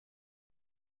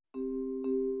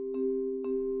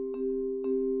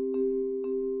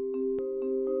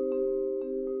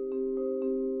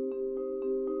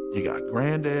You got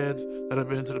granddads that have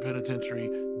been to the penitentiary,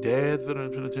 dads that are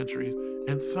in penitentiaries,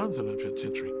 and sons that are in the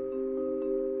penitentiary.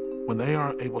 When they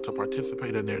aren't able to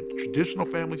participate in their traditional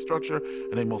family structure,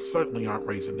 and they most certainly aren't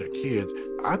raising their kids,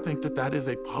 I think that that is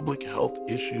a public health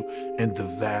issue and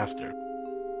disaster.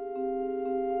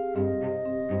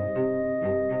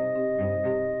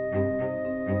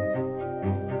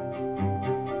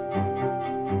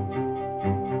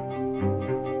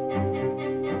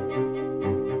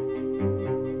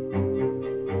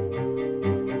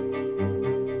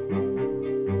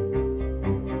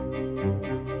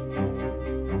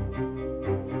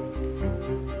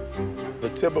 The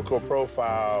typical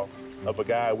profile of a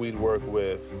guy we'd work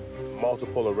with,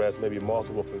 multiple arrests, maybe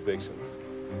multiple convictions,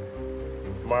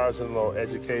 marginal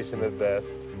education at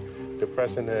best,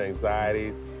 depression and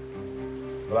anxiety.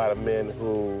 A lot of men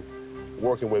who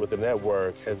working with the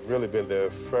network has really been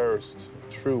their first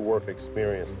true work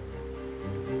experience.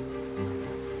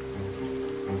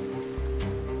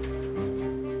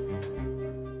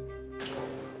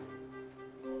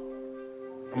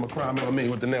 I'm a crime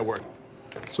El-Amin with the network.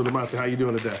 So the say, how you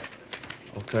doing today?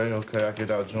 Okay, I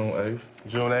get out June 8th.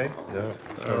 June 8th?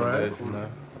 Yeah. All right. Days from now.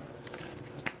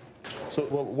 So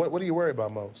what do you worry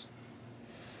about most?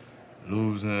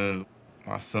 Losing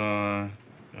my son,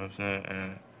 you know what I'm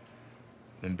saying,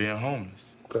 and being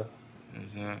homeless. Okay. You know what I'm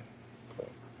saying? Okay.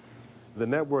 The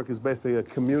network is basically a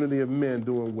community of men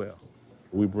doing well.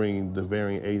 We bring the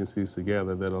varying agencies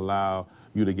together that allow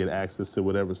you to get access to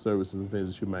whatever services and things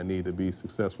that you might need to be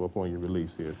successful upon your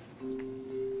release here.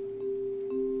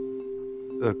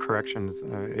 The corrections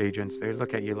agents, they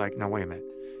look at you like, no, wait a minute.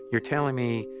 You're telling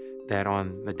me that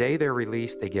on the day they're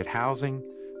released, they get housing,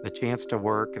 the chance to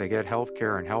work, they get health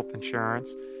care and health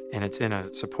insurance, and it's in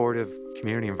a supportive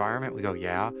community environment? We go,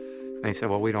 yeah. And they say,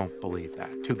 well, we don't believe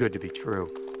that. Too good to be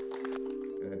true.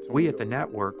 We at the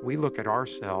network, we look at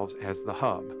ourselves as the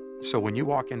hub. So when you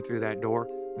walk in through that door,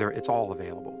 it's all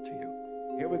available to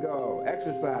you. Here we go,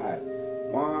 exercise.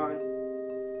 1,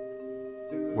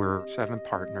 2. We're 7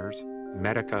 partners.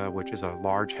 Medica, which is a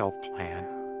large health plan.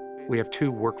 We have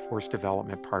 2 workforce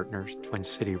development partners, Twin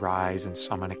City Rise and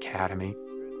Summit Academy.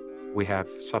 We have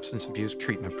substance abuse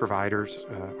treatment providers,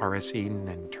 R.S. Eden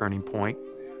and Turning Point.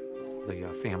 The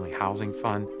Family Housing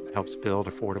Fund helps build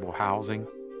affordable housing.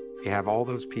 If you have all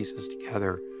those pieces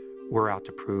together, we're out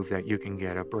to prove that you can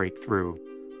get a breakthrough,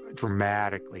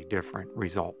 dramatically different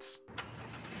results.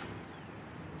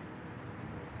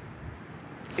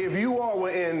 If you all were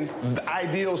in the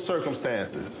ideal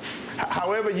circumstances,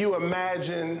 however you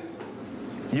imagine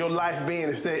your life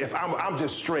being, say, if I'm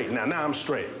just straight now I'm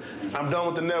straight. I'm done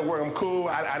with the network, I'm cool,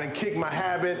 I done kicked my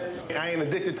habit, I ain't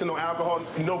addicted to no alcohol,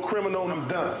 no criminal, I'm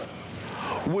done.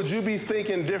 Would you be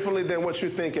thinking differently than what you're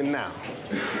thinking now?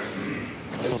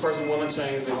 If a person want to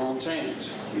change, they're going to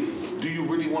change. Do you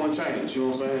really want to change? You know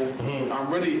what I'm saying?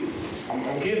 Mm-hmm.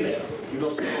 I'm getting there. You know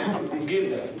what I'm saying? I'm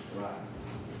getting there.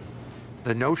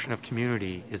 The notion of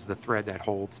community is the thread that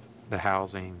holds the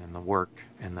housing and the work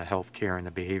and the health care and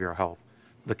the behavioral health.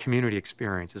 The community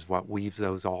experience is what weaves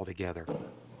those all together.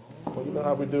 Well, you know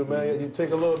how we do, man. You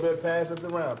take a little bit, pass it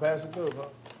around, pass it through, huh?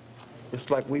 It's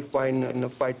like we fighting in the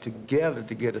fight together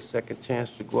to get a second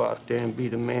chance to go out there and be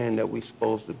the man that we're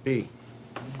supposed to be.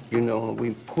 You know,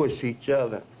 we push each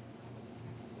other.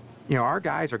 You know, our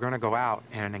guys are going to go out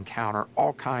and encounter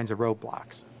all kinds of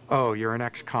roadblocks. Oh, you're an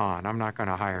ex-con, I'm not going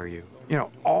to hire you. You know,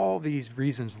 all these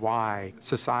reasons why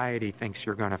society thinks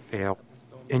you're going to fail.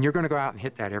 And you're going to go out and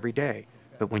hit that every day.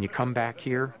 But when you come back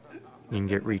here, you can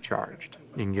get recharged,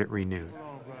 you can get renewed.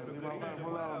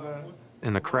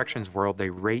 In the corrections world, they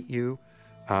rate you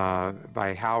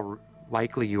by how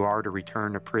likely you are to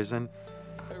return to prison.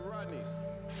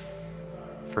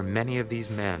 For many of these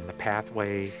men, the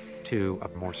pathway to a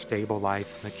more stable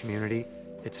life in the community,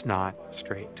 it's not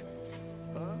straight.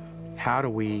 How do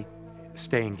we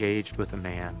stay engaged with a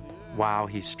man while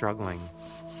he's struggling?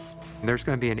 And there's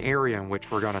going to be an area in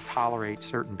which we're going to tolerate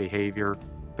certain behavior,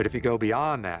 but if you go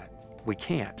beyond that, we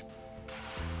can't.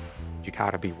 You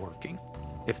got to be working.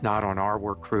 If not on our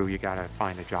work crew, you got to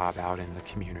find a job out in the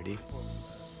community.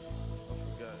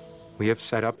 We have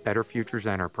set up Better Futures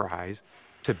Enterprise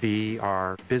to be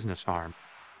our business arm.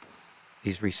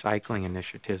 These recycling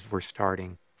initiatives we're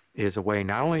starting is a way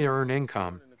not only to earn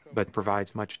income, but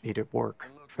provides much needed work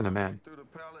for the men.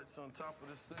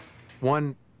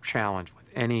 One challenge with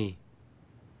any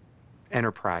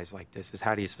enterprise like this is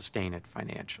how do you sustain it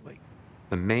financially?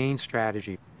 The main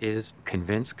strategy is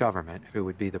convince government, who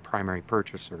would be the primary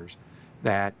purchasers,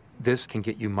 that this can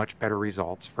get you much better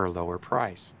results for a lower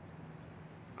price.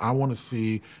 I want to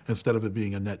see, instead of it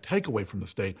being a net takeaway from the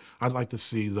state, I'd like to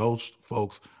see those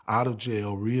folks out of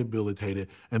jail, rehabilitated,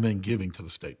 and then giving to the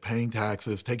state, paying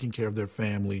taxes, taking care of their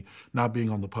family, not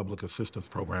being on the public assistance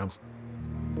programs.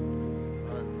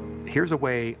 Here's a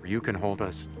way you can hold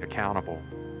us accountable.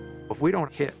 If we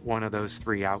don't hit one of those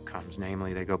three outcomes,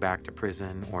 namely they go back to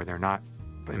prison, or they're not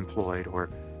employed,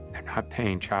 or they're not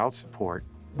paying child support,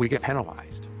 we get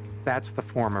penalized. That's the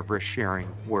form of risk sharing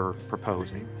we're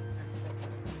proposing.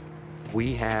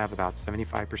 We have about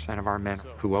 75% of our men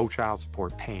who owe child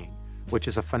support paying, which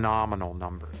is a phenomenal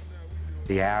number.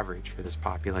 The average for this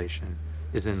population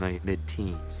is in the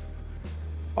mid-teens.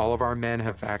 All of our men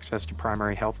have access to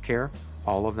primary health care.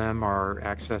 All of them are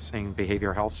accessing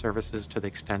behavioral health services to the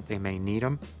extent they may need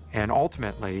them. And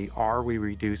ultimately, are we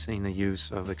reducing the use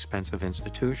of expensive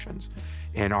institutions?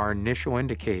 And our initial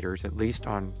indicators, at least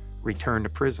on return to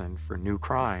prison for new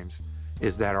crimes,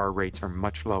 is that our rates are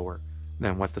much lower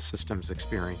than what the system's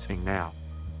experiencing now.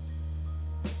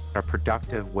 A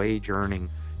productive, wage-earning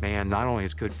man not only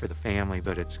is good for the family,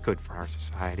 but it's good for our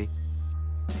society.